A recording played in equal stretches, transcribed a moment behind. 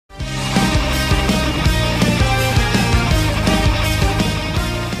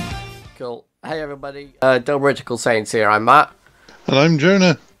Hey everybody, Britical Saiyans here, I'm Matt. And I'm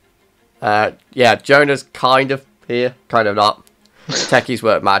Jonah. Yeah, Jonah's kind of here, kind of not. Techies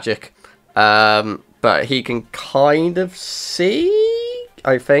work magic. But he can kind of see,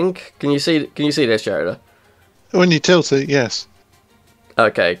 I think. Can you see this, Jonah? When you tilt it, yes.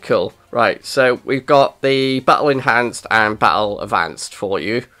 Okay, cool. Right, so we've got the Battle Enhanced and Battle Advanced for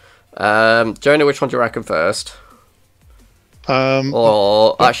you. Jonah, which one do you reckon first?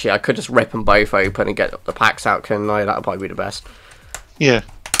 Or actually, I could just rip them both open and get the packs out, couldn't I? That'll probably be the best. Yeah.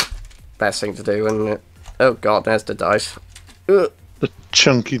 Best thing to do, isn't it? Oh god, there's the dice. The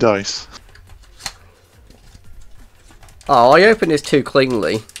chunky dice. Oh, I opened this too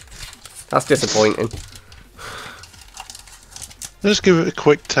cleanly. That's disappointing. Just give it a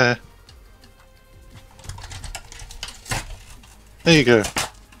quick tear. There you go.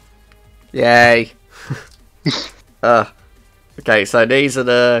 Yay. Okay, so these are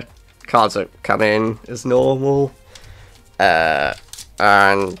the cards that come in as normal.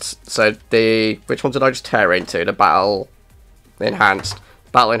 And so which one did I just tear into? The Battle Enhanced.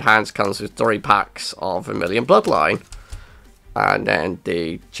 Battle Enhanced comes with 3 packs of Vermilion Bloodline. And then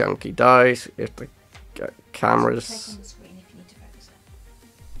the chunky dice, if the cameras...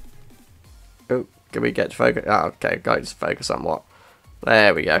 Oh, can we get to focus? Oh, okay, got to focus somewhat.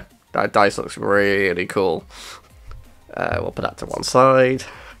 There we go. That dice looks really cool. We'll put that to one side.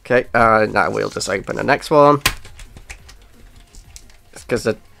 Okay, now we'll just open the next one. Because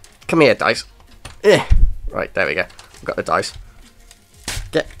come here, dice. Right, there we go. I've got the dice.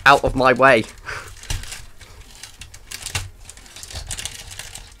 Get out of my way.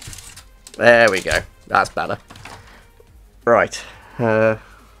 There we go. That's better. Right. I'll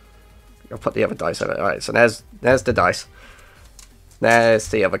put the other dice over. Alright, so there's the dice. There's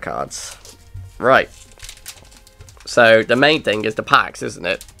the other cards. Right. So the main thing is the packs, isn't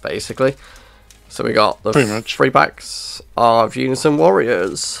it? Basically. So we got the 3 packs of Unison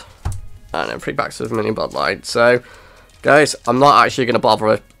Warriors. And then 3 packs of Vermilion Bloodline. So, guys, I'm not actually going to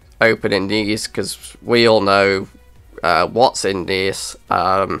bother opening these because we all know what's in these.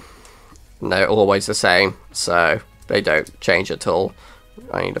 They're always the same, so they don't change at all.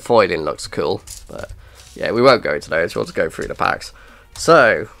 I mean, the foiling looks cool, but yeah, we won't go into those. We'll just go through the packs.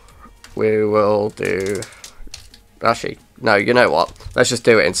 So, we will do... Actually, no, you know what? Let's just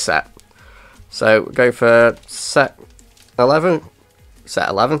do it in set. So, we'll go for set 11? Set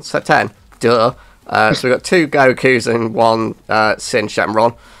 11? Set 10? Duh. So, we've got 2 Gokus and 1 Sin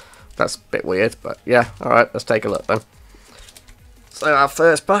Shenron. That's a bit weird, but yeah. Alright, let's take a look then. So, our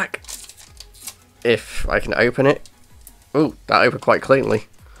first pack. If I can open it. Ooh, that opened quite cleanly.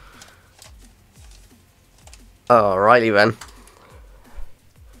 Alrighty then.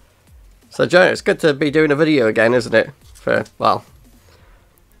 So, Jonah, it's good to be doing a video again, isn't it? For, well,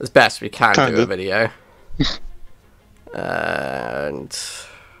 as best we can do a video. And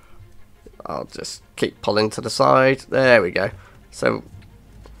I'll just keep pulling to the side. There we go. So,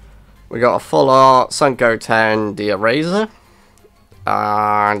 we got a full art Sun Goten the Eraser.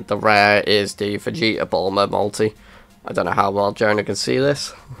 And the rare is the Vegeta Bulma multi. I don't know how well Jonah can see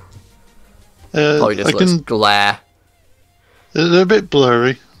this. Probably just looks glare. They're a bit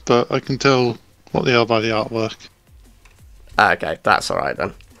blurry, but I can tell what they are by the artwork. Okay, that's alright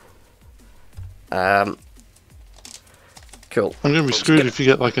then. Cool. I'm going to be screwed if you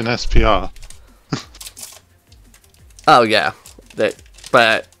get like an SPR. Oh yeah.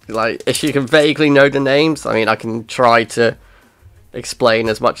 But like, if you can vaguely know the names, I mean, I can try to explain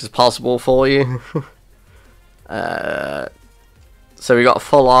as much as possible for you. So we got a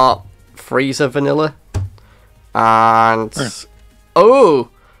full art Frieza vanilla and oh,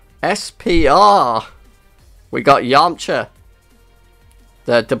 SPR. We got Yamcha,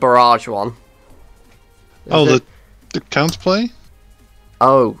 the barrage one. The counterplay.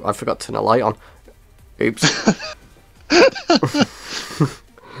 Oh, I forgot to turn the light on. Oops.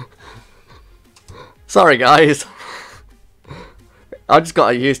 Sorry guys. I just got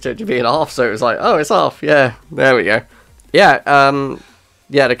used to it being off, so it was like, oh, it's off. Yeah, there we go. Yeah,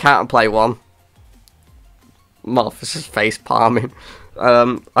 yeah, the counterplay one. Moth is just face palming.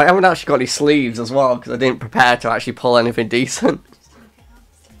 I haven't actually got any sleeves as well because I didn't prepare to actually pull anything decent.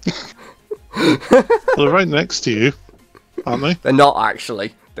 Well, they're right next to you, aren't they? They're not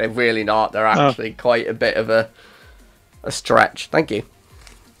actually. They're really not. They're actually quite a bit of a stretch. Thank you.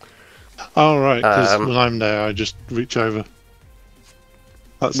 Oh right, because when I'm there, I just reach over.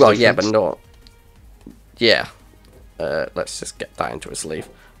 That's well, yeah, but not. Yeah. Let's just get that into a sleeve.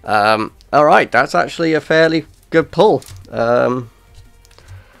 Alright, that's actually a fairly good pull.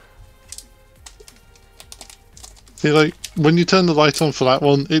 See, like, when you turn the light on for that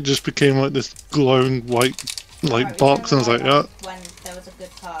one, it just became like this glowing white, like, Right, box, and I was like, oh. when there was a good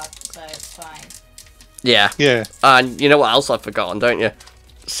card, so it's fine. Yeah. Yeah. And you know what else I've forgotten, don't you?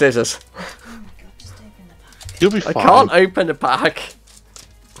 Scissors. Oh my god, just open the pack. You'll be fine. I can't open the pack.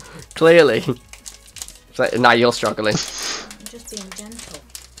 Clearly. So, now you're struggling. I'm just being gentle.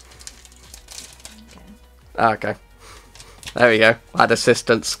 Okay. There we go. I had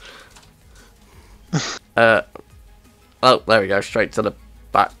assistance. Oh, there we go. Straight to the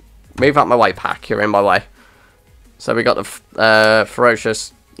back. Move out my way, pack. You're in my way. So we got the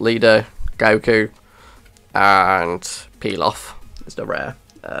ferocious leader, Goku, and Pilaf is the rare.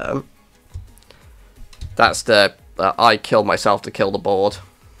 That's the I kill myself to kill the board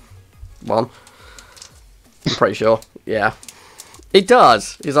one. I'm pretty sure. Yeah. He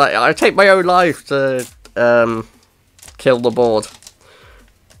does. He's like, I take my own life to kill the board.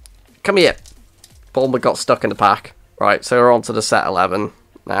 Come here. Bulma got stuck in the pack. Right, so we're on to the set 11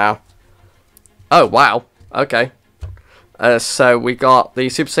 now. Oh, wow. Okay. So we got the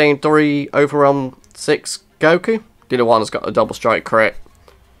Super Saiyan 3 Overwhelm 6 Goku. The one that's got a double strike crit.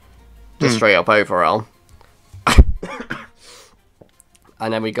 Just straight up Overwhelm.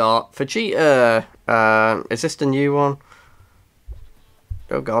 And then we got Vegeta. Is this the new one?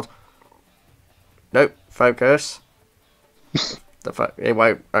 Oh god. Nope. Focus. It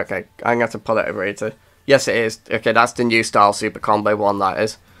won't. Okay, I'm gonna have to pull it over here too. Yes, it is. Okay, that's the new style super combo one. That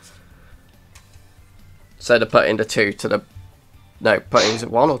is. So they're putting the 2 to the. No, putting is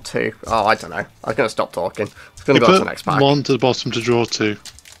it 1 or 2? Oh, I don't know. I'm gonna stop talking. It's gonna go to the next pack. 1 to the bottom to draw 2.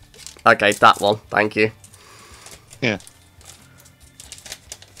 Okay, that one. Thank you. Yeah.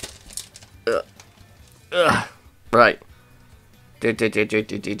 Right.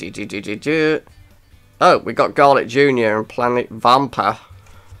 Oh, we got Garlic Jr. and Planet Vampire.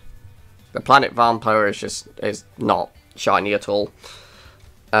 The Planet Vampire is not shiny at all.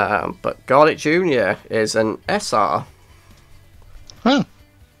 But Garlic Jr. is an SR. Oh.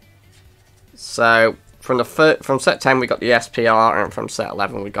 So from set 10 we got the SPR, and from set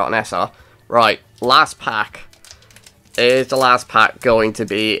 11 we got an SR. Right, last pack. Is the last pack going to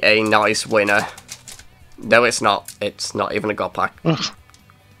be a nice winner? No, it's not. It's not even a god pack. Ugh.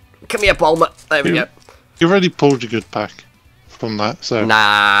 Come here, Bulma. There we go. You already pulled your good pack from that, so...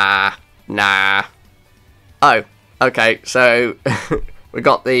 Nah. Oh, okay, so we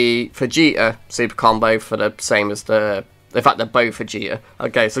got the Vegeta super combo for the same as the... In fact, they're both Vegeta.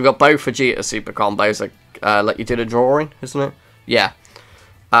 Okay, so we've got both Vegeta super combos that let you do the drawing, isn't it? Yeah.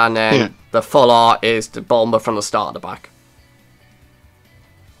 And then the full art is the Bulma from the start of the back.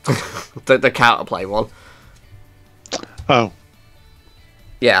 the counterplay one. Oh.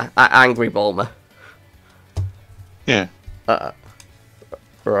 Yeah, Angry Bulma. Yeah.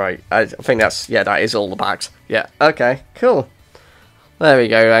 Right, I think that is all the packs. Yeah, okay, cool. There we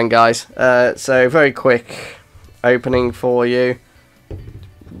go then, guys. So, very quick opening for you.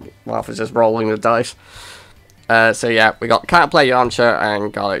 Martha's just rolling the dice. So yeah, we got Counterplay Yamcha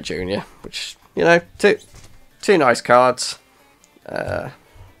and Garlic Jr., which, you know, two nice cards.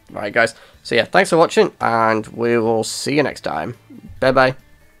 Right, guys. So yeah, thanks for watching, and we will see you next time. Bye-bye.